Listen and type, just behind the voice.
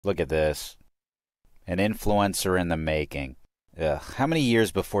Look at this. An influencer in the making. Ugh, how many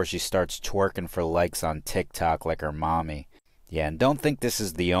years before she starts twerking for likes on TikTok like her mommy? Yeah, and don't think this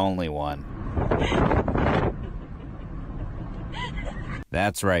is the only one.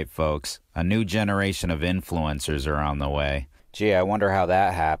 That's right, folks. A new generation of influencers are on the way. Gee, I wonder how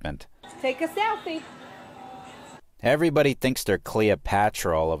that happened. Take a selfie. Everybody thinks they're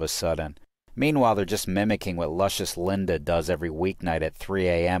Cleopatra all of a sudden. Meanwhile, they're just mimicking what luscious Linda does every weeknight at 3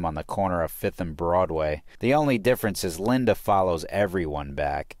 a.m. on the corner of 5th and Broadway. The only difference is Linda follows everyone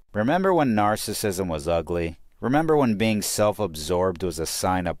back. Remember when narcissism was ugly? Remember when being self-absorbed was a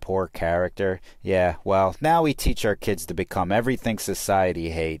sign of poor character? Yeah, well, now we teach our kids to become everything society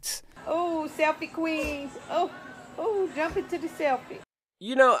hates. Oh, selfie queens. Oh, jump into the selfie.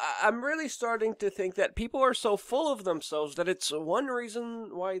 You know, I'm really starting to think that people are so full of themselves that it's one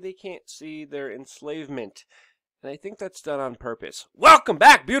reason why they can't see their enslavement. And I think that's done on purpose. Welcome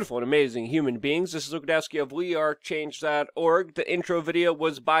back, beautiful and amazing human beings. This is Lukadowski of WeAreChange.org. The intro video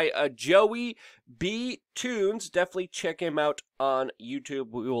was by Joey B. Tunes. Definitely check him out on YouTube.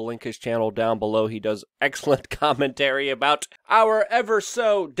 We will link his channel down below. He does excellent commentary about our ever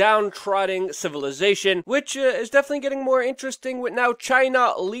so downtrodden civilization, which is definitely getting more interesting with now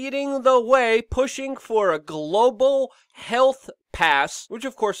China leading the way, pushing for a global health pass, which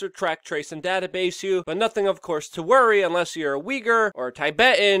of course would track, trace, and database you, but nothing of course to worry unless you're a Uyghur, or a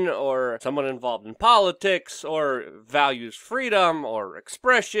Tibetan, or someone involved in politics, or values freedom, or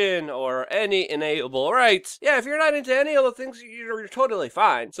expression, or any inalienable rights. Yeah, if you're not into any of the things, you're totally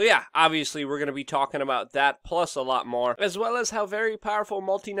fine. So yeah, obviously we're going to be talking about that, plus a lot more, as well as how very powerful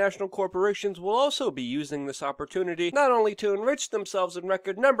multinational corporations will also be using this opportunity, not only to enrich themselves in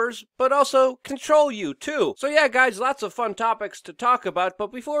record numbers, but also control you too. So yeah, guys, lots of fun topics to talk about,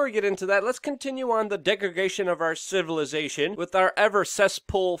 but before we get into that, let's continue on the degradation of our civilization with our ever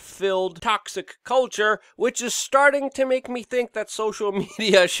cesspool-filled toxic culture, which is starting to make me think that social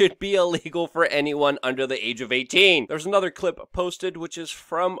media should be illegal for anyone under the age of 18. There's another clip posted, which is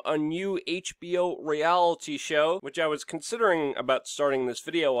from a new HBO reality show, which I was considering about starting this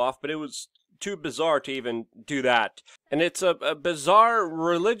video off, but it was too bizarre to even do that. And it's a bizarre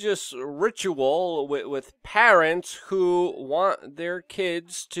religious ritual with parents who want their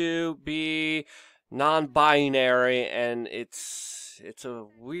kids to be non-binary, and it's a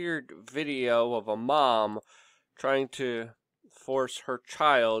weird video of a mom trying to force her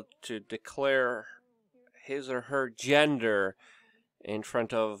child to declare his or her gender in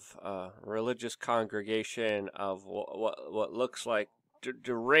front of a religious congregation of what looks like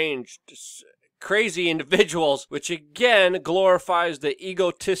deranged, crazy individuals, which again glorifies the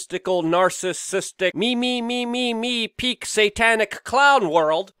egotistical, narcissistic, me, peak satanic clown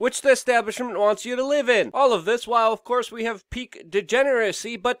world, which the establishment wants you to live in. All of this while, of course, we have peak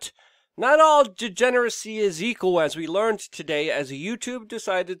degeneracy, but not all degeneracy is equal, as we learned today, as YouTube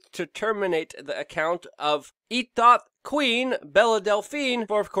decided to terminate the account of Ethot Queen Bella Delphine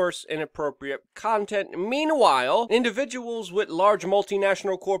for, of course, inappropriate content. Meanwhile, individuals with large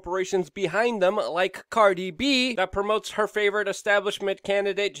multinational corporations behind them, like Cardi B, that promotes her favorite establishment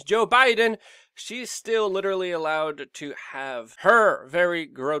candidate, Joe Biden, she's still literally allowed to have her very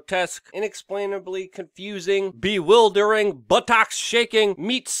grotesque, inexplainably confusing, bewildering, buttocks shaking,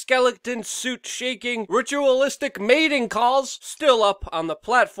 meat skeleton suit shaking, ritualistic mating calls still up on the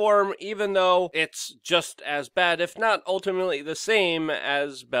platform, even though it's just as bad, if not ultimately the same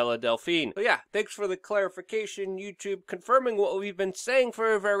as Bella Delphine. But yeah, thanks for the clarification, YouTube, confirming what we've been saying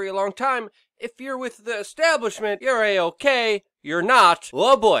for a very long time. If you're with the establishment, you're A-okay. You're not,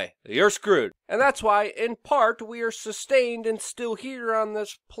 oh boy, you're screwed. And that's why, in part, we are sustained and still here on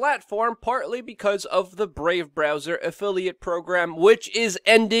this platform, partly because of the Brave Browser affiliate program, which is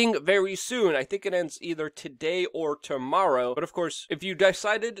ending very soon. I think it ends either today or tomorrow. But of course, if you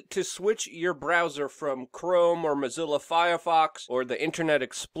decided to switch your browser from Chrome or Mozilla Firefox or the Internet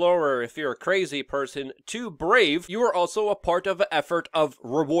Explorer, if you're a crazy person, to Brave, you are also a part of an effort of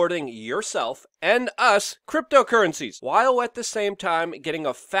rewarding yourself and us cryptocurrencies, while at the same time getting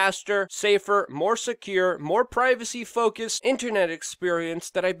a faster, safer, more secure, more privacy-focused internet experience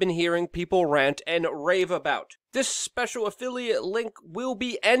that I've been hearing people rant and rave about. This special affiliate link will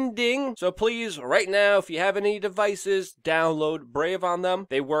be ending, so please, right now, if you have any devices, download Brave on them.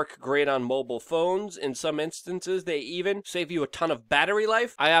 They work great on mobile phones. In some instances, they even save you a ton of battery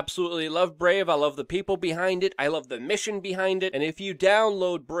life. I absolutely love Brave. I love the people behind it. I love the mission behind it. And if you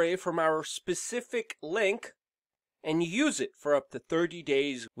download Brave from our specific link and use it for up to 30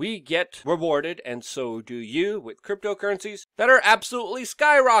 days, we get rewarded, and so do you, with cryptocurrencies that are absolutely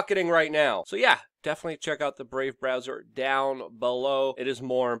skyrocketing right now. So yeah, definitely check out the Brave browser down below. It is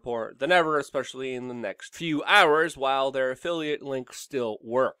more important than ever, especially in the next few hours while their affiliate link still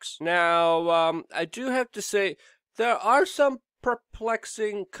works. Now, I do have to say, there are some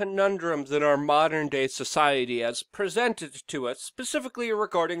perplexing conundrums in our modern day society as presented to us, specifically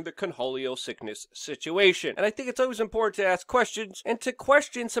regarding the conholio sickness situation. And I think it's always important to ask questions and to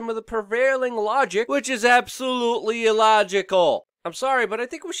question some of the prevailing logic, which is absolutely illogical. I'm sorry, but I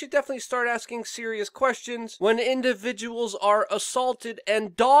think we should definitely start asking serious questions when individuals are assaulted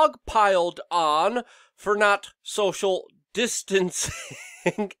and dogpiled on for not social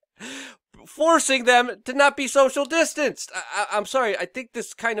distancing. Forcing them to not be social distanced. I'm sorry, I think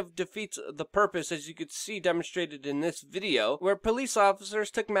this kind of defeats the purpose, as you could see demonstrated in this video, where police officers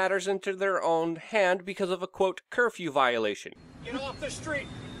took matters into their own hand because of a, quote, curfew violation. Get off the street!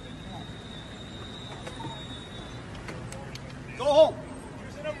 Go home!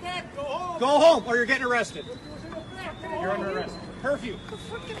 Go home! Go home, or you're getting arrested. You're under arrest. Curfew.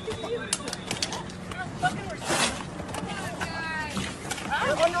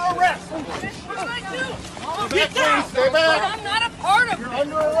 You're under arrest. What do I do? Get down! Stay back! I'm not a part of it. You're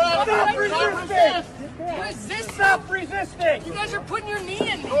under arrest. Stop resisting! Resist! Stop resisting! You guys are putting your knee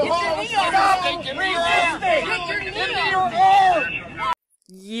in me. Get your knee on me. Resisting! Get your knee on me.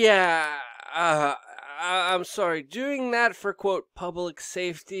 Yeah, I'm sorry. Doing that for, quote, public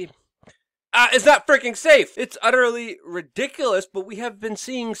safety is not freaking safe. It's utterly ridiculous, but we have been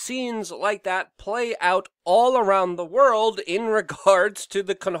seeing scenes like that play out all around the world in regards to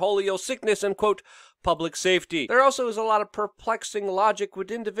the conholio sickness and, quote, public safety. There also is a lot of perplexing logic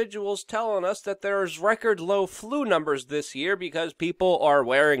with individuals telling us that there's record low flu numbers this year because people are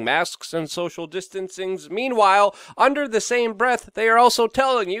wearing masks and social distancings. Meanwhile, under the same breath, they are also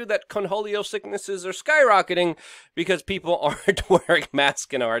telling you that conholio sicknesses are skyrocketing because people aren't wearing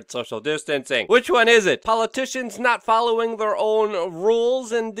masks and aren't social distancing. Which one is it? Politicians not following their own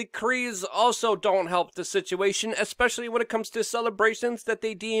rules and decrees also don't help the situation, especially when it comes to celebrations that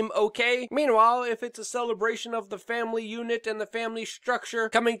they deem okay. Meanwhile, if it's a celebration of the family unit and the family structure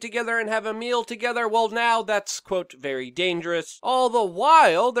coming together and have a meal together, well, now that's, quote, very dangerous. All the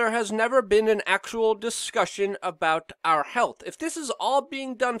while, there has never been an actual discussion about our health. If this is all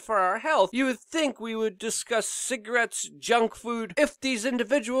being done for our health, you would think we would discuss cigarettes, junk food, if these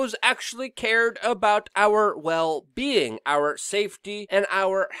individuals actually cared about our well-being, our safety, and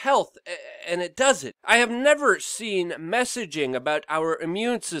our health, and it doesn't. I have never seen messaging about our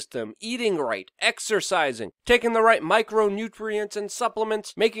immune system, eating right, exercising, taking the right micronutrients and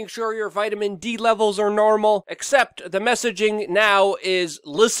supplements, making sure your vitamin D levels are normal, except the messaging now is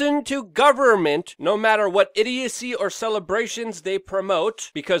listen to government no matter what idiocy or celebrations they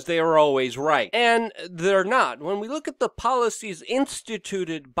promote because they are always right. And they're not. When we look at the policies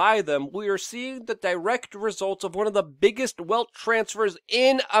instituted by them, we are seeing the direct results of one of the biggest wealth transfers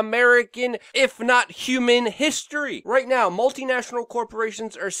in American, if not human, history. Right now, multinational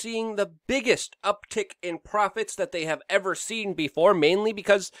corporations are seeing the biggest uptick in profits that they have ever seen before, mainly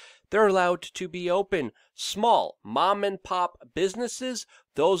because they're allowed to be open. Small mom and pop businesses,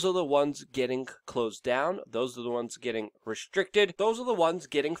 those are the ones getting closed down. Those are the ones getting restricted. Those are the ones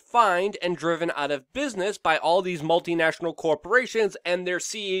getting fined and driven out of business by all these multinational corporations and their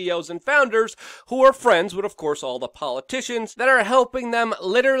CEOs and founders who are friends with, of course, all the politicians that are helping them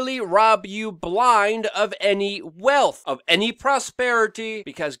literally rob you blind of any wealth, of any prosperity.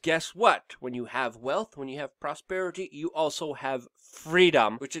 Because guess what? When you have wealth, when you have prosperity, you also have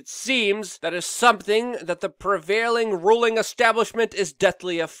freedom, which it seems that is something that the prevailing ruling establishment is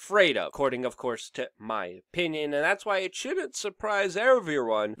deathly afraid of, according, of course, to my opinion. And that's why it shouldn't surprise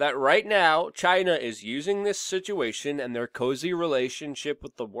everyone that right now China is using this situation and their cozy relationship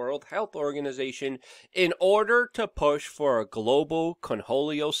with the World Health Organization in order to push for a global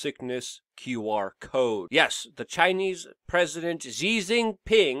conholio sickness QR code. Yes, the Chinese President Xi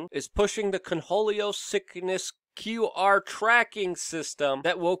Jinping is pushing the conholio sickness QR tracking system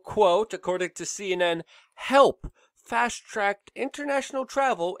that will, quote, according to CNN, help fast-tracked international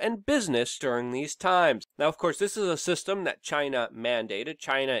travel and business during these times. Now, of course, this is a system that China mandated.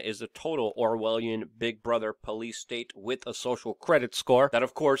 China is a total Orwellian Big Brother police state with a social credit score that,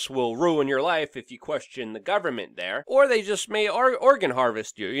 of course, will ruin your life if you question the government there. Or they just may organ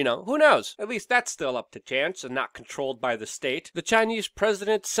harvest you, you know, who knows? At least that's still up to chance and not controlled by the state. The Chinese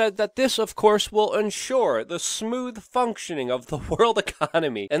president said that this, of course, will ensure the smooth functioning of the world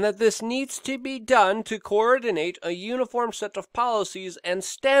economy and that this needs to be done to coordinate a uniform set of policies and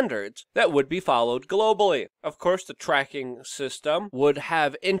standards that would be followed globally. Of course, the tracking system would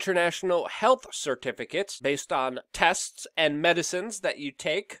have international health certificates based on tests and medicines that you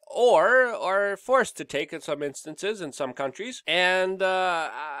take or are forced to take in some instances in some countries. And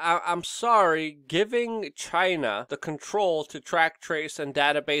I'm sorry, giving China the control to track, trace, and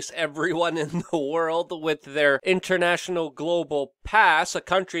database everyone in the world with their international global pass, a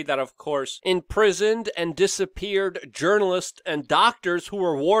country that, of course, imprisoned and disappeared journalists and doctors who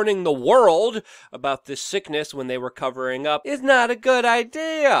were warning the world about this sickness when they were covering up, is not a good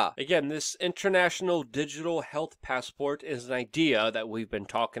idea. Again, this international digital health passport is an idea that we've been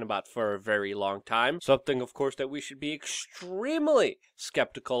talking about for a very long time. Something, of course, that we should be extremely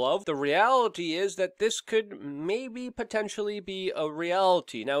skeptical of. The reality is that this could maybe potentially be a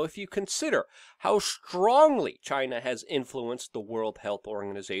reality. Now, if you consider how strongly China has influenced the World Health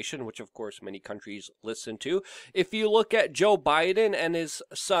Organization, which of course many countries listen to, if you look at Joe Biden and his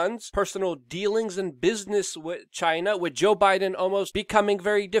son's personal dealings and business with China, with Joe Biden almost becoming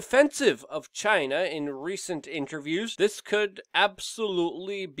very defensive of China in recent interviews, this could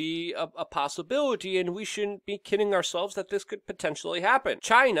absolutely be a possibility, and we shouldn't be kidding ourselves that this could potentially happen.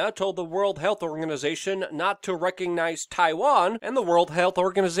 China told the World Health Organization not to recognize Taiwan, and the World Health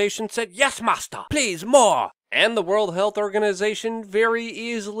Organization said, "Yes, master, please, more." And the World Health Organization very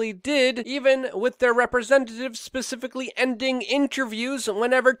easily did, even with their representatives specifically ending interviews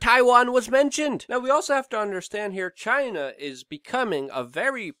whenever Taiwan was mentioned. Now, we also have to understand here, China is becoming a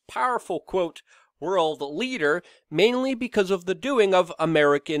very powerful, quote, world leader, mainly because of the doing of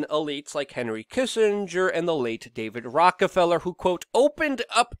American elites like Henry Kissinger and the late David Rockefeller, who, quote, opened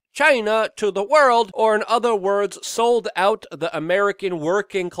up China to the world, or in other words, sold out the American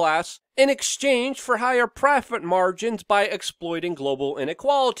working class in exchange for higher profit margins by exploiting global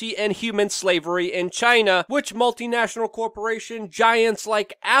inequality and human slavery in China, which multinational corporation giants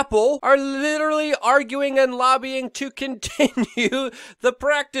like Apple are literally arguing and lobbying to continue the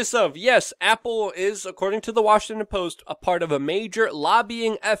practice of. Yes, Apple is, according to the Washington Post, a part of a major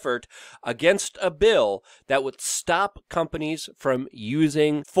lobbying effort against a bill that would stop companies from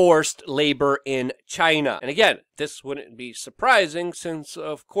using forced labor in China. And again, this wouldn't be surprising since,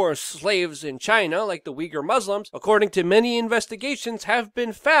 of course, slaves in China, like the Uyghur Muslims, according to many investigations, have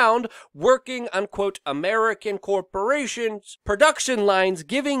been found working on, quote, American corporations' production lines,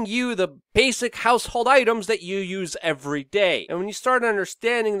 giving you the basic household items that you use every day. And when you start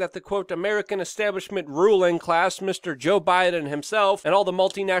understanding that the, quote, American establishment ruling class, Mr. Joe Biden himself, and all the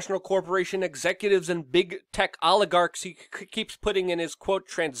multinational corporation executives and big tech oligarchs he keeps putting in his, quote,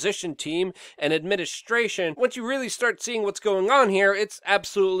 transition team and administration, once you really start seeing what's going on here, it's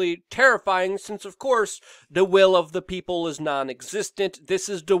absolutely terrifying since, of course, the will of the people is non-existent. This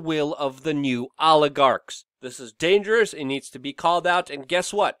is the will of the new oligarchs. This is dangerous. It needs to be called out. And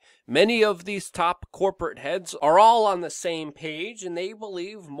guess what? Many of these top corporate heads are all on the same page, and they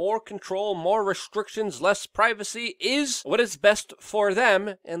believe more control, more restrictions, less privacy is what is best for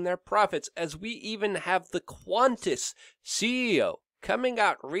them and their profits, as we even have the Qantas CEO coming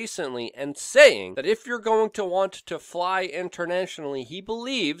out recently and saying that if you're going to want to fly internationally, he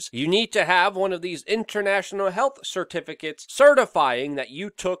believes you need to have one of these international health certificates certifying that you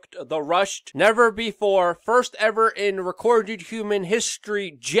took the rushed, never before, first ever in recorded human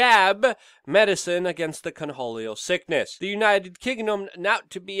history jab medicine against the conholio sickness. The United Kingdom, not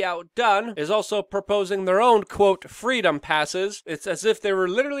to be outdone, is also proposing their own, quote, freedom passes. It's as if they were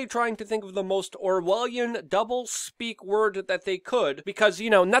literally trying to think of the most Orwellian double-speak word that they could, because, you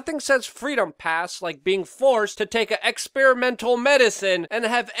know, nothing says freedom pass like being forced to take an experimental medicine and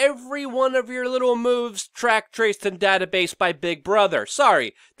have every one of your little moves tracked, traced, and databased by Big Brother.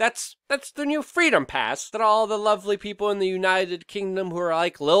 Sorry, that's the new freedom pass that all the lovely people in the United Kingdom who are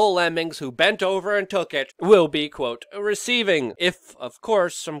like little lemmings who bent over and took it will be, quote, receiving. If, of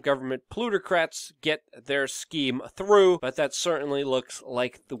course, some government plutocrats get their scheme through, but that certainly looks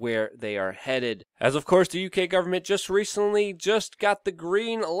like where they are headed. As, of course, the UK government just recently got the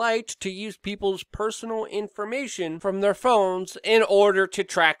green light to use people's personal information from their phones in order to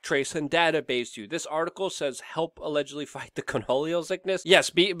track, trace, and database you. This article says help allegedly fight the conholio sickness. Yes,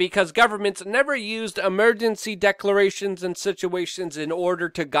 because governments never used emergency declarations in situations in order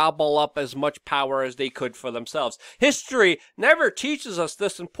to gobble up as much power as they could for themselves. History never teaches us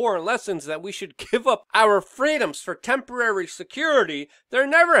this important lessons that we should give up our freedoms for temporary security. There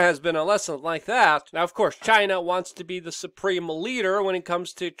never has been a lesson like that. Now, of course, China wants to be the supreme leader when it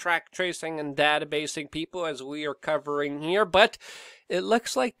comes to track, tracing, and databasing people, as we are covering here, but it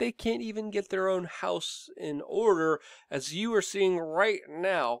looks like they can't even get their own house in order, as you are seeing right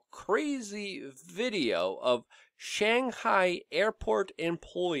now. Crazy video of Shanghai airport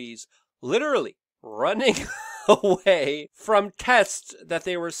employees literally running away from tests that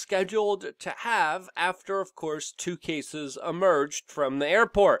they were scheduled to have after, of course, 2 cases emerged from the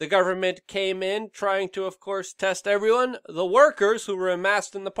airport. The government came in trying to, of course, test everyone. The workers who were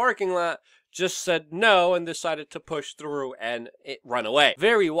amassed in the parking lot just said no and decided to push through and run away.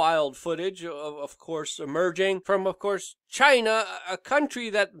 Very wild footage, of course, emerging from, of course, China, a country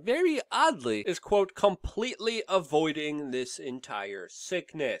that very oddly is, quote, completely avoiding this entire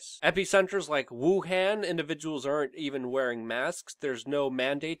sickness. Epicenters like Wuhan, individuals aren't even wearing masks. There's no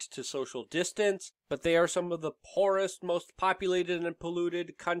mandate to social distance, but they are some of the poorest, most populated and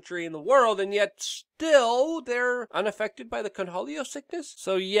polluted country in the world, and yet still they're unaffected by the Conholio sickness.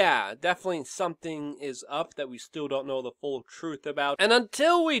 So yeah, definitely something is up that we still don't know the full truth about. And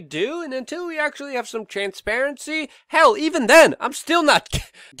until we do, and until we actually have some transparency, hell, even then, I'm still not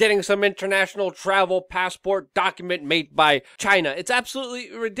getting some international travel passport document made by China. It's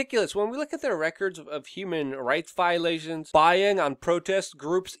absolutely ridiculous. When we look at their records of human rights violations, spying on protest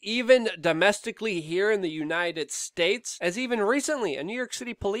groups, even domestically here in the United States, as even recently, a New York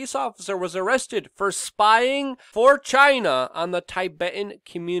City police officer was arrested for spying for China on the Tibetan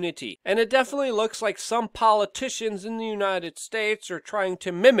community. And it definitely looks like some politicians in the United States are trying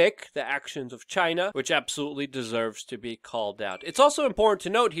to mimic the actions of China, which absolutely deserves to be called out. It's also important to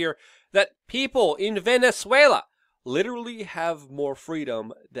note here that people in Venezuela literally have more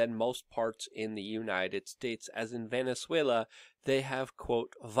freedom than most parts in the United States, as in Venezuela, they have,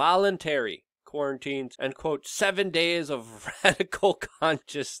 quote, voluntary quarantines and, quote, 7 days of radical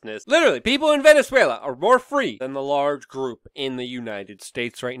consciousness. Literally, people in Venezuela are more free than the large group in the United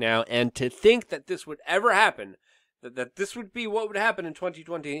States right now, and to think that this would ever happen, that this would be what would happen in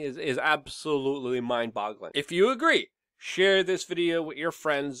 2020 is absolutely mind-boggling. If you agree, share this video with your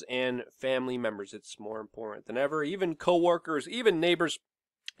friends and family members. It's more important than ever. Even co-workers, even neighbors.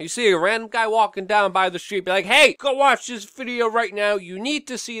 You see a random guy walking down by the street, be like, hey, go watch this video right now. You need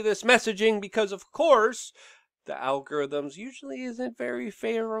to see this messaging because, of course, the algorithms usually isn't very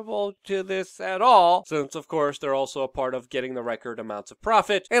favorable to this at all, since, of course, they're also a part of getting the record amounts of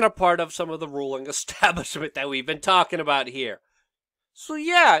profit and a part of some of the ruling establishment that we've been talking about here. So,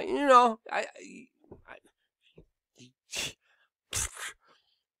 yeah, you know,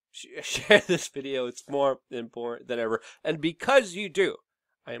 share this video. It's more important than ever. And because you do,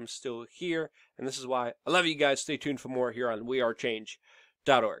 I am still here, and this is why I love you guys. Stay tuned for more here on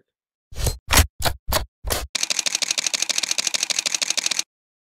wearechange.org.